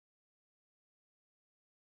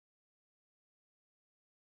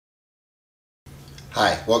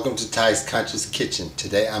Hi, welcome to Ty's Conscious Kitchen.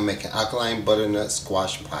 Today I'm making alkaline butternut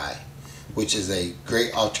squash pie, which is a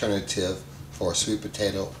great alternative for a sweet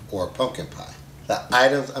potato or pumpkin pie. The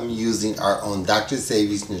items I'm using are on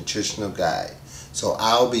Dr.Sebi's nutritional guide. So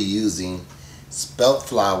I'll be using spelt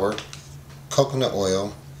flour, coconut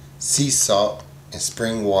oil, sea salt, and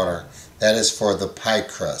spring water. That is for the pie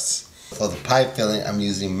crust. For the pie filling, I'm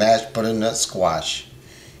using mashed butternut squash.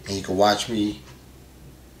 And you can watch me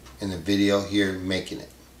in the video here making it.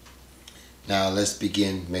 Now let's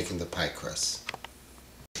begin making the pie crust.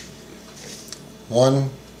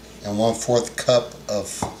 1 1/4 cup of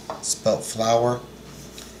spelt flour,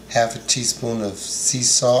 half a teaspoon of sea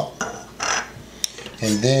salt,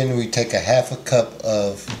 and then we take a half a cup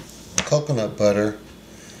of coconut butter,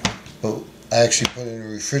 but I actually put it in the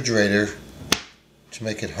refrigerator to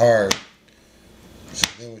make it hard. So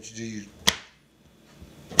then what you do, you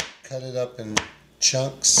cut it up in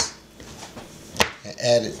chunks and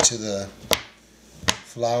add it to the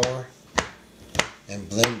flour and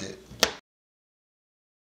blend it.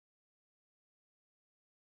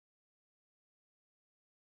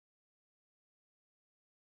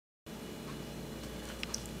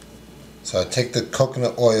 So I take the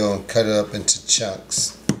coconut oil and cut it up into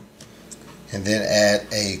chunks, and then add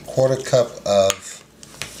a 1/4 cup of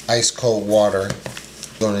ice cold water.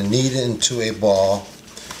 I'm going to knead it into a ball,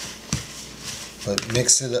 but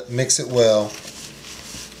mix it well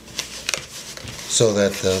so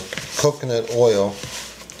that the coconut oil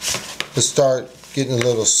will start getting a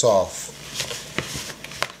little soft.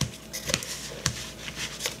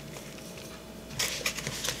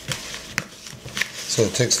 So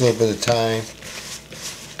it takes a little bit of time.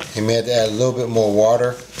 You may have to add a little bit more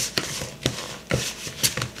water.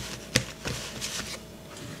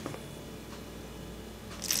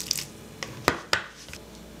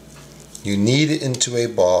 You knead it into a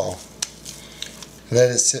ball.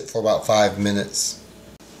 Let it sit for about 5 minutes.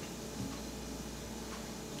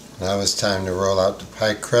 Now it's time to roll out the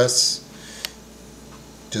pie crust.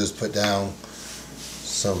 Do is put down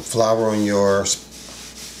some flour on your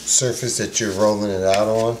surface that you're rolling it out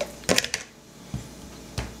on.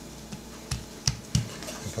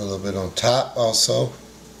 Put a little bit on top also.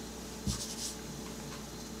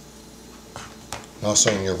 And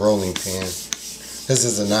also in your rolling pan. This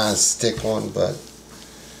is a non-stick one, but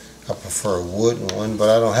I prefer a wooden one, but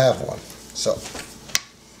I don't have one. So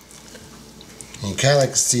you kind of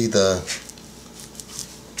like to see the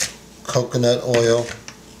coconut oil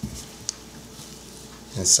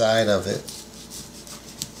inside of it.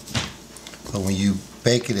 But when you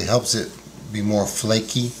bake it, it helps it be more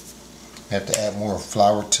flaky. You have to add more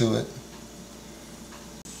flour to it.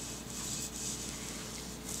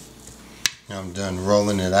 Now I'm done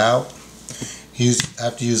rolling it out. I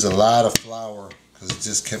have to use a lot of flour because it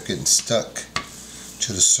just kept getting stuck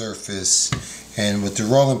to the surface. And with the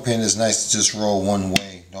rolling pin, it's nice to just roll one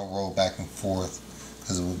way. Don't roll back and forth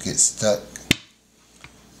because it will get stuck.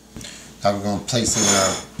 Now we're going to place it in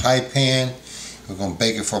our pie pan. We're going to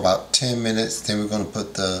bake it for about 10 minutes. Then we're going to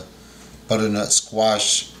put the butternut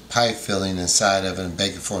squash pie filling inside of it and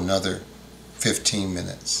bake it for another 15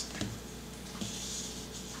 minutes.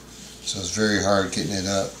 So it's very hard getting it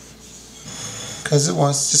up because it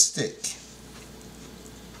wants to stick.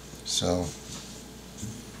 So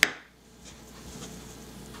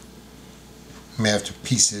you may have to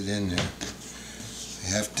piece it in there.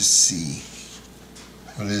 You have to see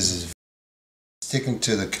what it is sticking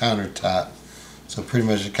to the countertop. So pretty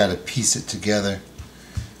much you gotta piece it together,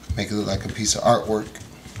 make it look like a piece of artwork.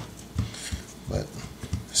 But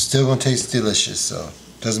it's still gonna taste delicious, so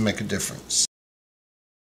it doesn't make a difference.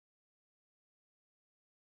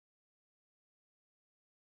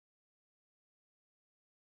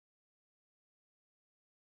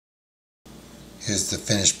 Here's the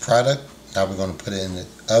finished product. Now we're going to put it in the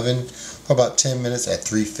oven for about 10 minutes at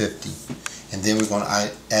 350. And then we're going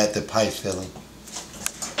to add the pie filling.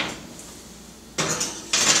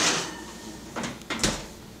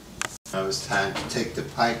 Now it's time to take the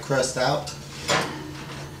pie crust out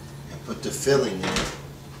and put the filling in.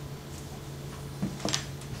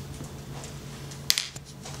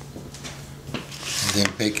 And then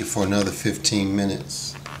bake it for another 15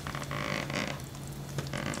 minutes.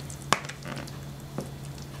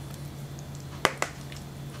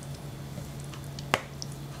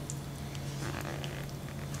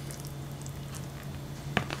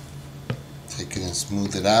 Take it and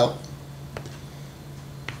smooth it out.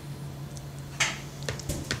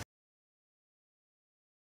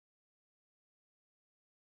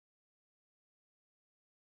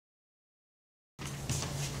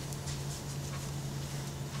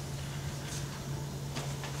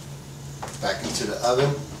 back into the oven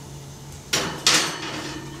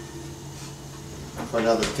for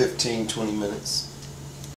another 15-20 minutes.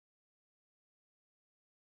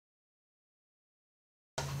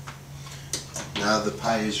 Now the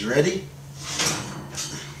pie is ready.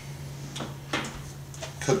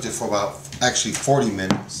 Cooked it for about actually 40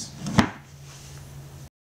 minutes.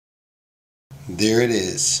 There it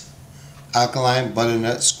is. Alkaline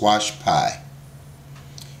Butternut Squash Pie.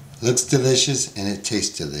 Looks delicious and it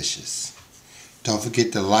tastes delicious. Don't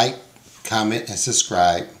forget to like, comment, and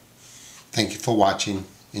subscribe. Thank you for watching.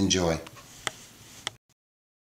 Enjoy.